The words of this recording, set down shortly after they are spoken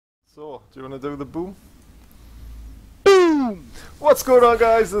So, do you want to do the boom? Boom! What's going on,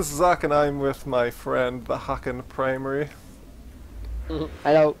 guys? This is Zach and I'm with my friend, the hacking Prymary.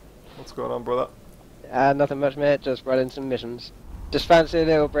 Hello. What's going on, brother? Nothing much, mate. Just running some missions. Just fancy a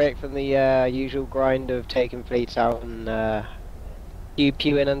little break from the usual grind of taking fleets out and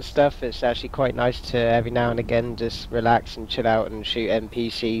pewing and stuff. It's actually quite nice to every now and again just relax and chill out and shoot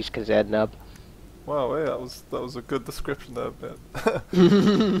NPCs because they're nub. Wow, hey, that was a good description there, mate.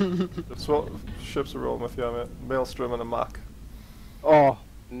 Just what ships are rolling with you, mate? Maelstrom and a Mac. Oh,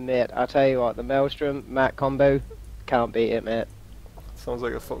 mate, I tell you what, the Maelstrom Mac combo can't beat it, mate. Sounds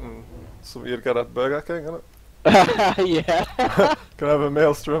like a fucking something you'd get at Burger King, innit? Yeah. Can I have a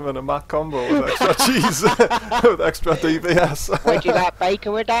Maelstrom and a Mac combo with extra cheese, with extra DBS. Would you like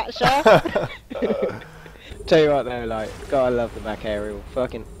bacon with that, sir? Tell you what though, like, gotta love the Mac aerial.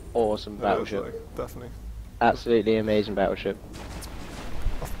 Fucking awesome battleship. Like, definitely. Absolutely amazing battleship.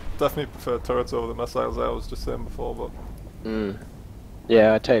 Definitely prefer turrets over the missiles, I was just saying before, but...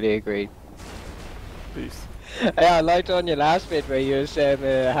 Yeah, I totally agree. Beast. Yeah, I liked on your last bit where you were saying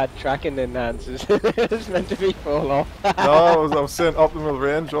had tracking enhancers. It's meant to be fall off. No, I was saying optimal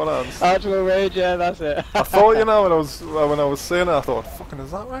range on hands. Optimal range, yeah, that's it. I thought, you know, when I was saying it, I thought, fucking,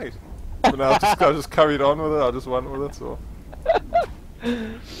 is that right? But no, I just carried on with it. I just went with it. So.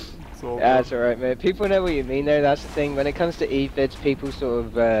 Yeah, that's alright, mate. People know what you mean, though. That's the thing. When it comes to e-vids, people sort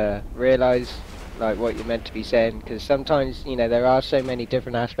of realise like what you're meant to be saying, because sometimes, you know, there are so many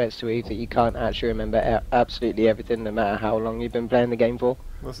different aspects to Eve that you can't actually remember absolutely everything, no matter how long you've been playing the game for.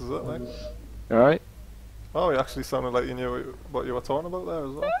 This is it, mate. Alright. Oh, you actually sounded like you knew what you were talking about there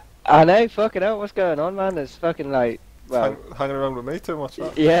as well. I know, fucking hell, what's going on, man? It's fucking like, well... hanging around with me too much,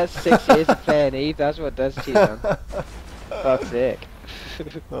 that. Yeah, 6 years of playing Eve, that's what it does to you, man. Fuck's sake.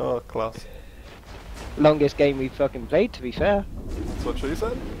 Oh, class. Longest game we've fucking played, to be fair. That's what she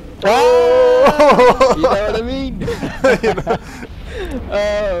said. Oh! You know what I mean? You know.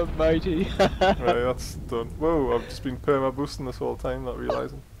 Oh, mighty. Right, that's done. Whoa, I've just been perma boosting this whole time, not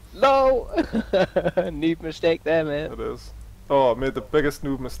realising. No! Noob mistake there, mate. It is. Oh, I made the biggest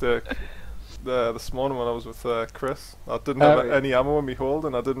noob mistake this morning when I was with Chris. I didn't have any ammo in my hold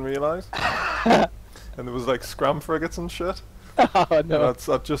and I didn't realise. And there was like scram frigates and shit. Oh no. And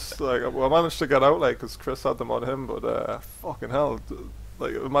I just like, well, I managed to get out like because Chris had them on him, but fucking hell,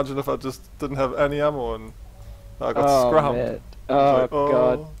 like imagine if I just didn't have any ammo and I got scrammed. Mate. Oh, like,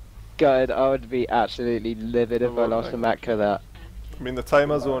 god. God, I would be absolutely livid if I lost a Mac for that. I mean, the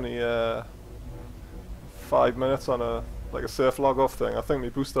timer's only 5 minutes on a safe log off thing. I think we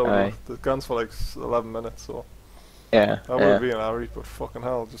boosted the guns for like 11 minutes, so yeah, that would have been an Ari, but fucking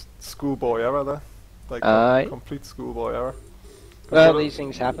hell, just schoolboy error there, like complete schoolboy error. Well, these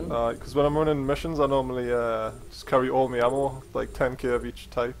things happen. Because when I'm running missions, I normally just carry all my ammo, like 10k of each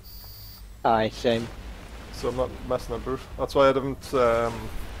type. Aye, same. So I'm not messing about. That's why I didn't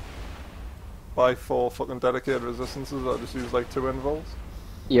buy 4 fucking dedicated resistances. I just use like 2 invols.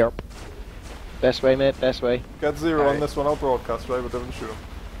 Yep. Best way, mate. Best way. Get 0 on this one. I'll broadcast, right? But don't shoot him.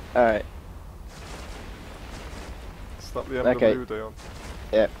 Alright. Stop the MW down.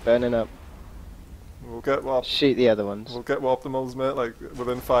 Yeah, burning up. We'll get warp. Shoot the other ones. We'll get optimals, mate, like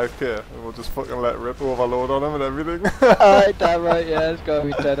within 5k, and we'll just fucking let rip, overload on them and everything. Alright, damn right, yeah, it's gotta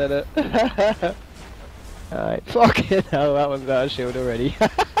be 10 in it. Alright, fucking hell, that one's out of shield already.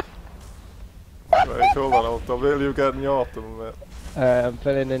 Right, hold on, I'll wait till you get in your optimal, mate. I'm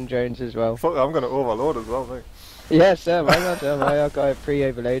putting in drones as well. Fuck, I'm gonna overload as well, mate. Yes, sir, I've got it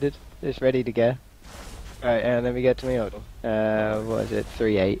pre-overloaded. It's ready to go. Alright, and then we get to me auto. What is it?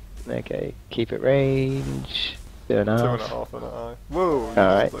 3-8. Okay, keep it range. 2.5. 2.5 in it, aye. Whoa,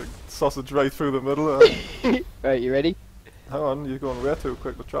 alright. Like sausage right through the middle. Right, you ready? Hang on, you're going way too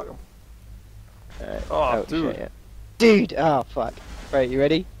quick to track him. Alright. Oh, dude. Shit, yeah. Dude! Oh, fuck. Right, you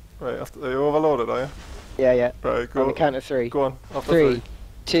ready? Right, are you overloaded, are you? Yeah, yeah. Right, go. On the count of 3. Go on, after 3,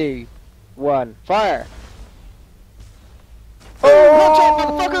 2, 1, fire!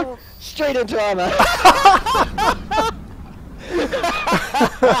 Oh! Motherfucker! Straight into armor!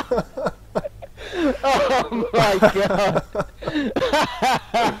 Oh my god!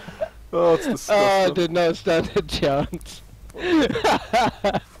 Oh, it's disgusting. Oh, I did not stand a chance.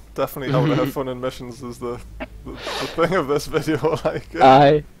 Definitely how to have fun in missions is the thing of this video, like.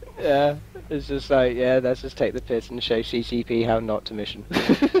 Aye, yeah. It's just like, yeah, let's just take the piss and show CCP how not to mission.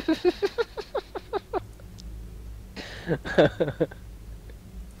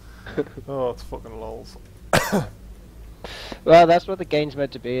 Oh, it's fucking lols. Well, that's what the game's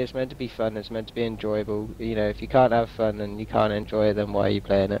meant to be. It's meant to be fun. It's meant to be enjoyable. You know, if you can't have fun and you can't enjoy it, then why are you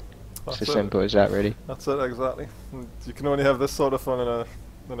playing it? It's as simple as that, really. That's it, exactly. And you can only have this sort of fun in a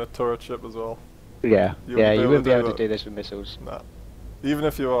And a turret ship as well. Yeah, You yeah, you wouldn't be able that. to do this with missiles. Nah. Even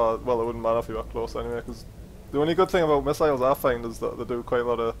if you are, well, it wouldn't matter if you are close anyway, because the only good thing about missiles I find is that they do quite a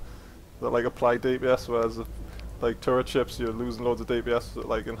lot of, that like apply DPS, whereas if, like turret ships, you're losing loads of DPS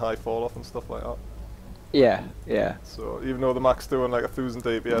like in high fall off and stuff like that. Yeah, yeah. So even though the max doing like 1,000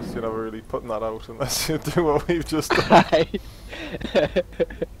 DPS, you're never really putting that out unless you do what we've just done.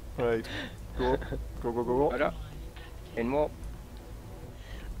 Right. Go. Go, go, go, go. In more.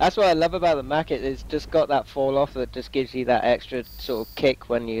 That's what I love about the Mac. It's just got that fall off that just gives you that extra sort of kick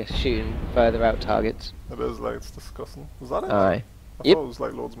when you're shooting further out targets. It is like, it's disgusting. Was that it? Aye. I thought it was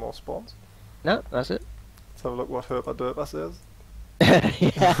like loads more spawns. No, that's it. Let's have a look what Herpa Derpa says.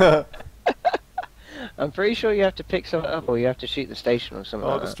 Yeah. I'm pretty sure you have to pick something up or you have to shoot the station or something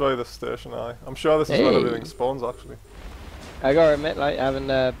like destroy this station, aye. I'm sure this is where everything spawns actually. I gotta admit, like, having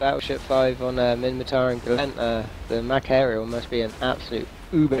Battleship 5 on Minmatar and Galenta, the Mac Aerial must be an absolute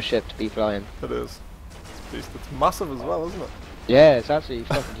uber ship to be flying. It is. It's massive as well, isn't it? Yeah, it's absolutely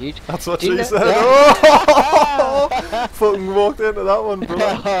fucking huge. That's what she said. Oh! Fucking walked into that one, bro.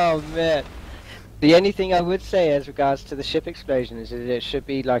 Oh, man. The only thing I would say as regards to the ship explosion is that it should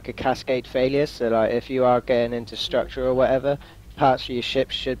be like a cascade failure, so like if you are getting into structure or whatever, parts of your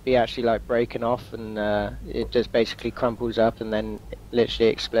ship should be actually like breaking off and it just basically crumples up and then it literally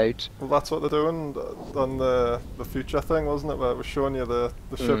explodes. Well, that's what they're doing on the future thing, wasn't it, where it was showing you the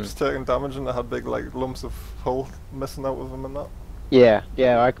ships taking damage and they had big like lumps of hull missing out of them and that. Yeah,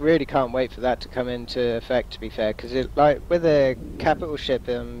 yeah, I really can't wait for that to come into effect, to be fair, because like with a capital ship,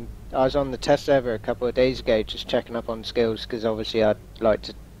 I was on the test server a couple of days ago just checking up on skills because obviously I'd like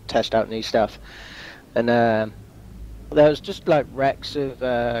to test out new stuff, and there was just like wrecks of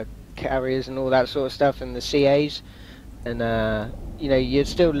carriers and all that sort of stuff in the CAs, and you know, you'd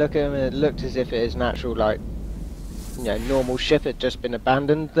still look at them and it looked as if it is an actual like, you know, normal ship had just been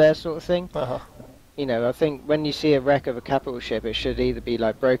abandoned there sort of thing. You know, I think when you see a wreck of a capital ship, it should either be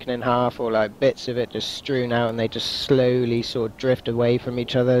like broken in half or like bits of it just strewn out and they just slowly sort of drift away from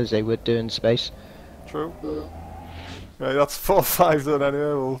each other as they would do in space. True. Right, that's 4-5 then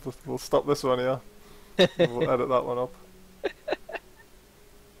anyway, we'll stop this one here. We'll edit that one up.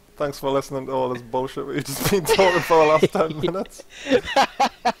 Thanks for listening to all this bullshit we've just been talking for the last 10 minutes.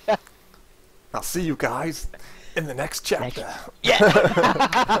 I'll see you guys in the next chapter.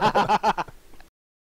 Yeah!